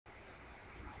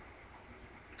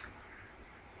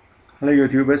Hello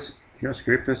YouTubers, here's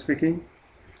Crypto speaking.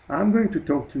 I'm going to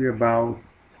talk to you about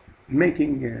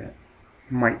making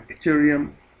my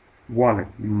Ethereum wallet,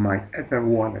 my Ether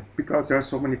wallet, because there are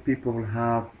so many people who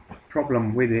have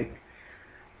problem with it.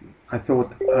 I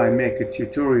thought I make a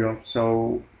tutorial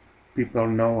so people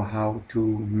know how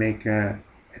to make a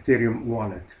Ethereum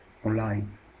wallet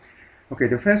online. Okay,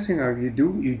 the first thing you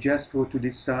do, you just go to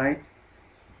this site,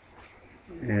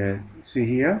 see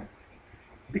here.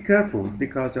 Be careful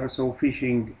because there are so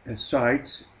phishing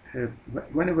sites.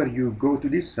 Whenever you go to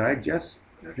this site, just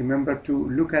remember to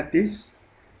look at this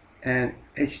and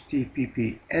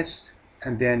HTTPS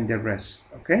and then the rest.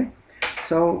 Okay,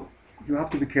 so you have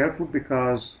to be careful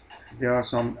because there are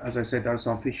some, as I said, there are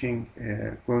some phishing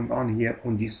going on here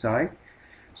on this site.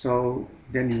 So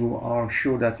then you are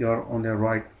sure that you are on the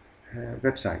right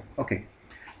website. Okay,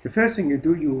 the first thing you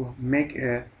do, you make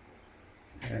a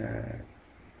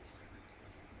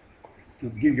to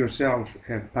give yourself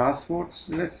a password.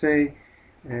 Let's say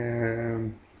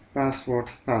password.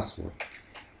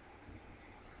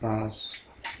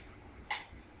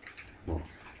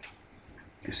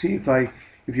 You see,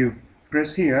 if you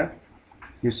press here,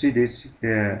 you see this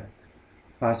the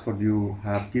password you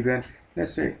have given.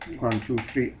 Let's say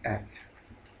 123 at.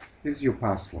 This is your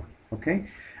password, okay?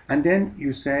 And then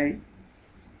you say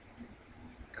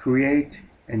create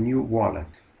a new wallet.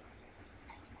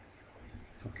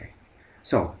 Okay.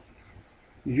 So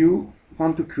you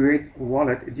want to create a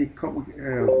wallet. The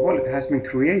wallet has been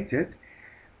created,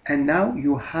 and now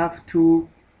you have to,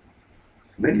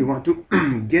 when you want to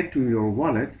get to your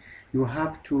wallet, you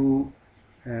have to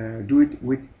do it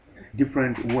with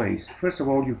different ways. First of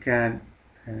all, you can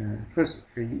first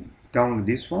download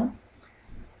this one.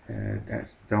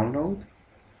 That's download.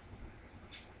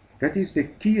 That is the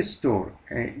key store.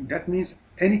 That means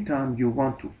anytime you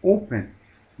want to open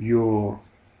your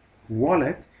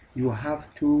wallet, you have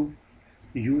to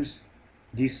use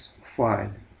this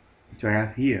file which I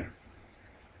have here.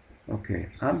 Okay,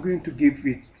 I'm going to give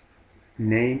it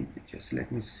name. Just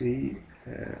let me see.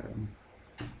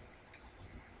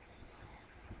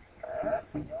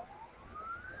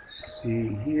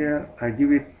 See here, I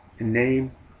give it a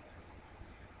name.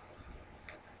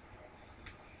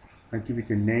 I give it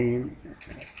a name.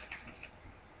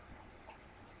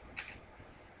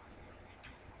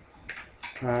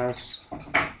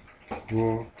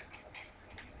 Password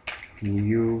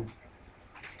new.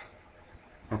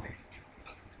 Okay,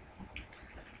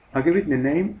 I'll give it the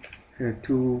name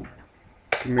to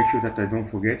make sure that I don't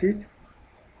forget it.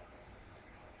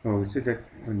 Oh, is it that?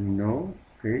 No.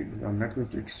 Okay, I'm not going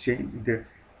to change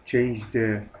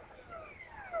the.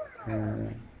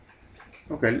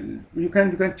 Okay, you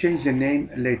can change the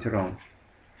name later on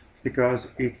because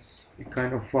it's a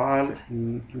kind of file.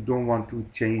 You don't want to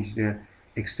change the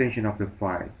extension of the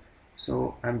file.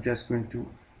 So I'm just going to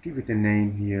give it a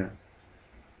name here.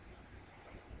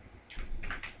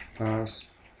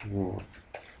 Password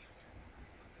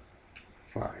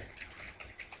file.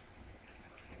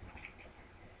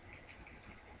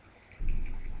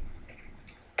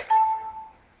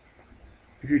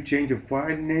 If you change the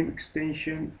file name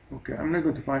extension, okay, I'm not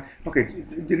going to find. Okay,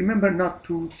 remember not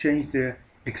to change the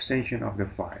extension of the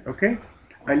file. Okay,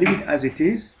 I leave it as it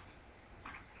is.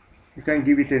 You can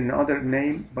give it another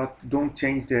name, but don't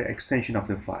change the extension of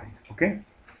the file. Okay,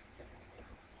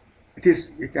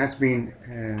 it has been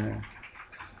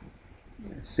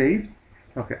saved.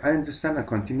 Okay, I understand. I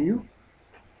continue,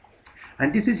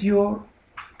 and this is your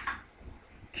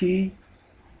key,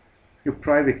 your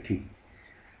private key.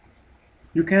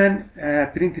 You can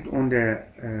print it on the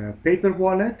paper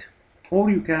wallet, or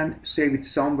you can save it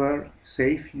somewhere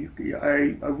safe.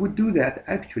 I would do that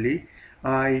actually.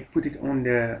 I put it on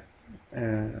the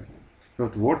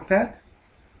WordPad.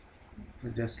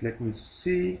 Just let me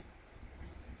see.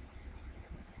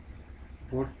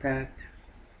 WordPad.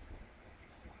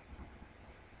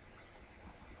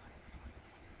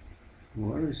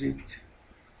 Where is it?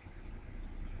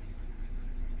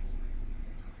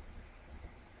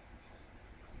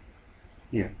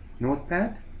 Here,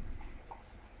 Notepad.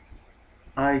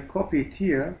 I copy it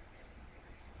here,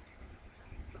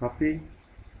 copy,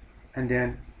 and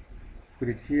then put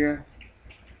it here.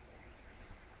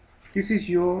 This is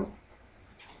your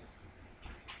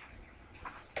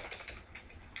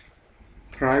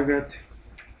private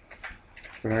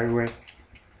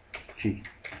key.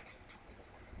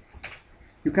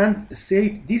 You can't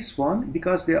save this one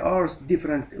because there are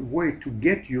different ways to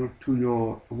get to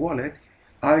your wallet,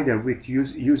 either with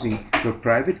using your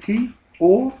private key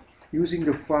or using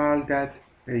the file that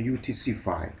UTC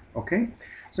file. Okay,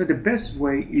 so the best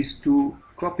way is to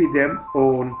copy them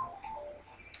on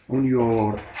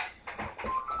your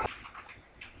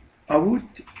I would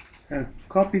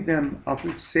copy them. I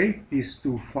would save these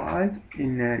two files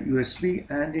in USB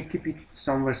and then keep it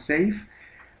somewhere safe,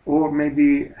 or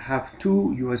maybe have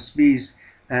two USBs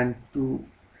and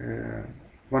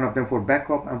one of them for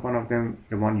backup and one of them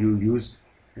the one you use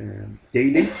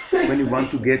daily when you want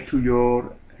to get to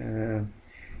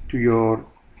your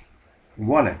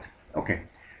wallet. Okay,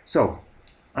 so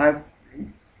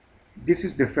this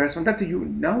is the first one that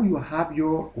now you have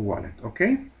your wallet.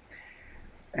 Okay,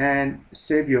 and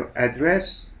save your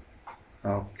address.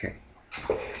 Okay,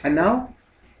 and now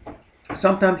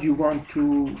sometimes you want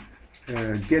to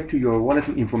get to your wallet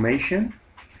information.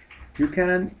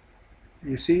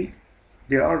 You see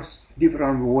there are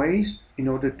different ways in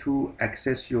order to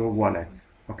access your wallet.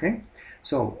 Okay,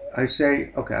 so I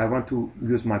say, okay, I want to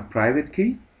use my private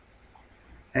key,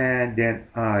 and then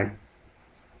I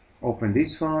open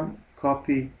this one,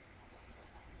 copy,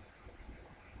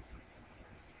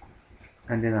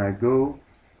 and then I go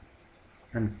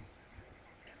and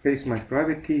paste my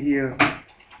private key here,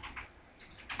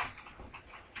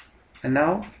 and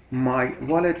now my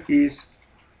wallet is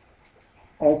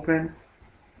open.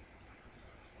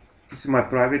 This is my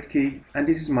private key, and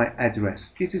this is my address.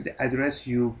 This is the address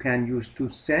you can use to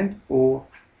send or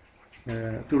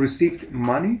to receive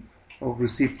money, or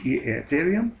receive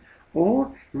Ethereum,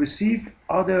 or receive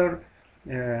other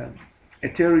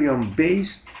Ethereum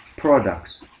based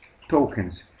products,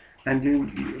 tokens. And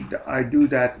I do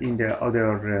that in the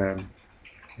other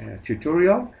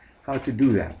tutorial how to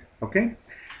do that. Okay,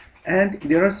 and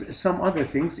there are some other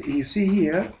things you see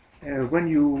here. When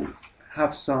you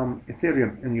have some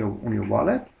Ethereum on your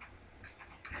wallet,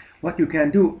 what you can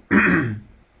do,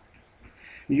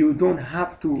 you don't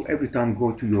have to every time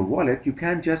go to your wallet. You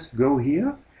can just go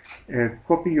here,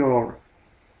 copy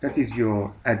that is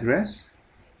your address,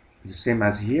 the same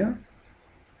as here,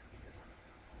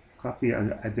 copy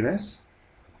an address,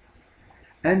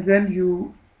 and when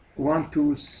you want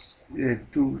to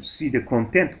see the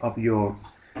content of your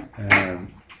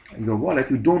wallet,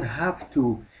 you don't have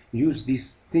to use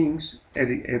these things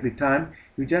every time.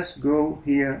 You just go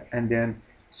here and then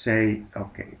say,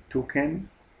 okay, token,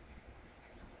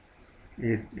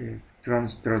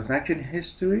 transaction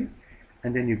history,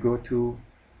 and then you go to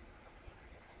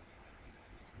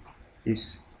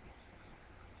this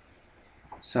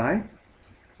side.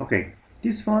 Okay,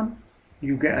 this one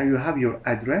you have your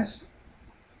address.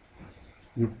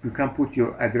 You can put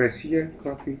your address here,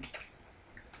 copy,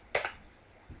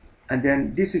 and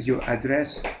then this is your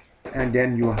address. And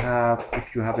then you have,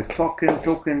 if you have a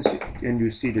tokens, and you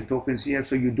see the tokens here,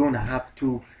 so you don't have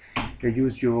to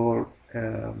use your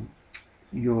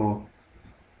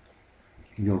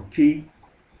key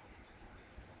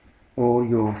or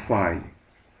your file.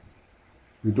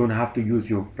 You don't have to use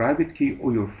your private key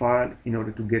or your file in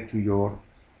order to get to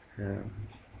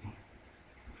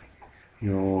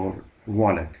your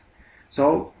wallet.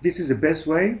 So this is the best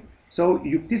way. So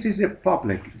this is a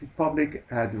public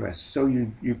address, so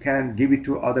you can give it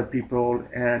to other people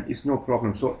and it's no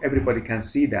problem. So everybody can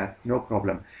see that, no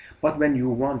problem. But when you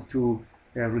want to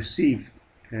receive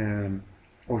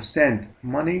or send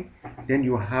money, then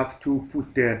you have to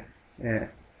put the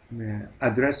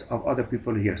address of other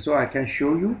people here. So I can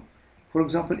show you, for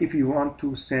example, if you want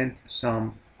to send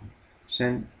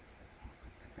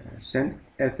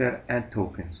Ether and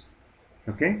tokens.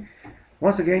 Okay.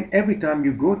 Once again, every time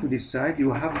you go to this site,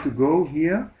 you have to go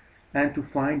here and to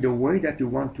find the way that you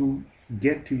want to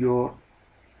get to your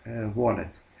wallet.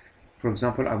 For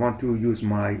example, I want to use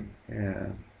my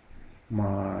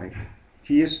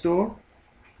key store,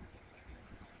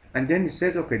 and then it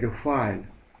says, okay, the file.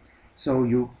 So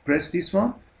you press this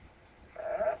one,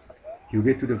 you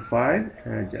get to the file.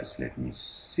 Just let me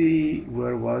see,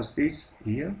 where was this?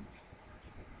 Here.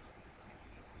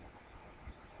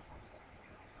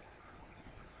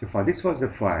 The file. This was the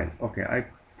file. Okay, I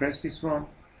press this one,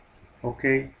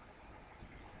 okay,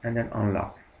 and then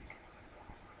unlock.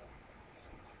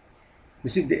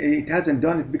 You see, it hasn't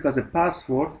done it because the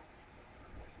password,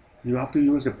 you have to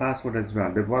use the password as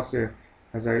well. There was a,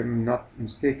 as I'm not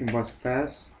mistaken, was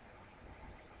password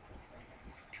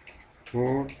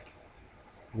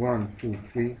 1 2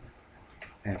 3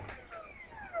 F.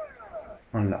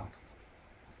 Unlock.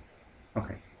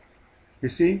 Okay, you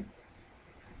see.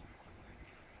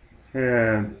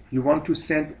 You want to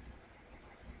send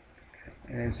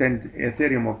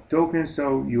Ethereum of tokens,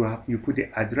 so you put the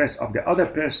address of the other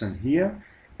person here,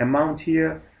 amount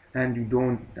here, and you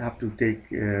don't have to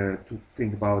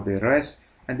think about the rest,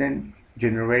 and then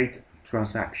generate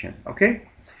transaction. Okay,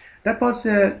 that was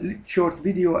a short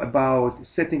video about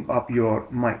setting up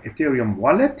my Ethereum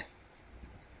wallet,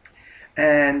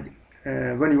 and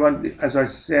when you want, as I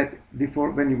said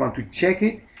before, when you want to check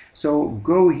it, so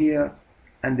go here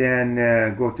and then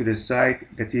go to the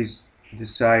site that is the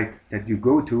site that you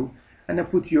go to, and then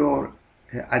put your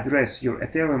address, your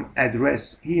Ethereum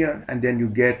address here, and then you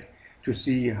get to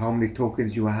see how many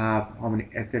tokens you have, how many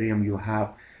Ethereum you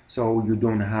have, so you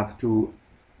don't have to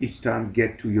each time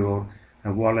get to your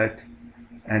wallet.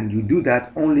 And you do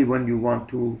that only when you want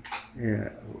to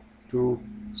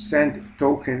send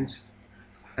tokens,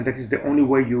 and that is the only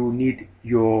way you need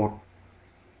your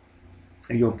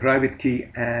private key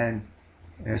and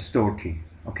store key.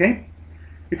 Okay,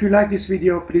 if you like this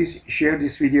video, please share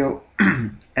this video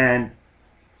and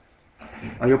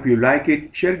I hope you like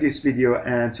it. Share this video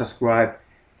and subscribe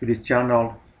to this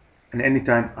channel, and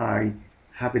anytime I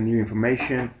have a new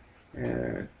information,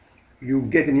 you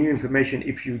get a new information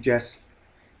if you just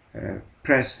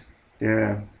press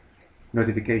the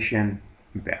notification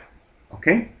bell.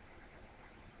 Okay,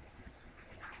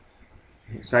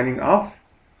 signing off,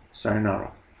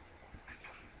 sayonara.